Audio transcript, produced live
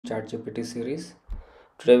Chat GPT series.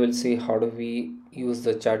 Today we'll see how do we use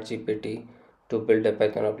the Chat GPT to build a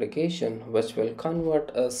Python application which will convert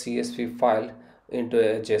a CSV file into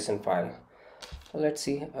a JSON file. Let's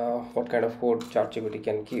see what kind of code Chat GPT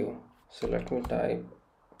can give. So let me type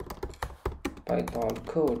Python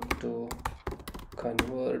code to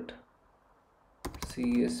convert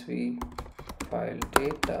CSV file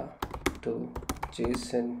data to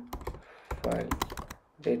JSON file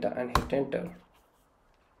data and hit enter.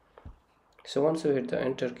 So once you hit the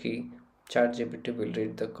enter key, ChatGPT will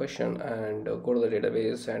read the question and go to the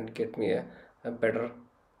database and get me a better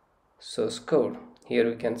source code. Here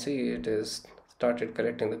we can see it is started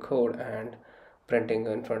collecting the code and printing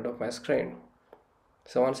in front of my screen.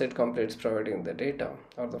 So once it completes providing the data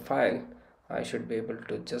or the file, I should be able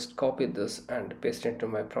to just copy this and paste it into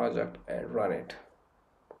my project and run it.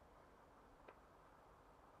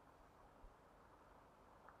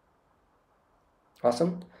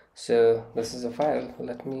 Awesome. So this is a file.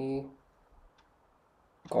 Let me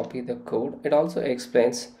copy the code. It also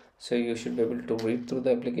explains, so you should be able to read through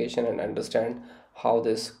the application and understand how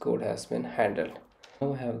this code has been handled.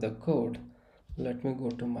 Now I have the code. Let me go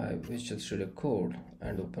to my Visual Studio Code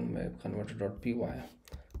and open my converter.py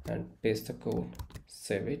and paste the code,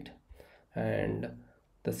 save it, and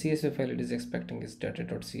the CSV file it is expecting is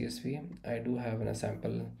data.csv. I do have a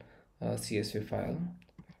sample CSV file.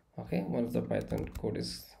 Okay, once the Python code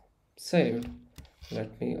is saved,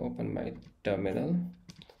 let me open my terminal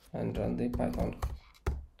and run the Python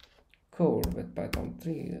code with Python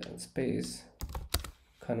 3 space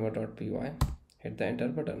convert.py. Hit the enter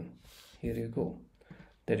button. Here you go.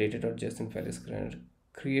 The data.json file is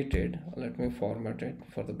created. Let me format it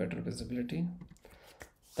for the better visibility.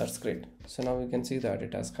 That's great. So now we can see that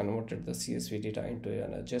it has converted the CSV data into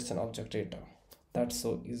a JSON object data. That's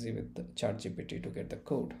so easy with the ChatGPT to get the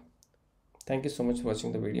code. Thank you so much for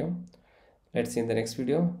watching the video. Let's see in the next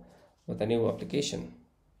video with a new application.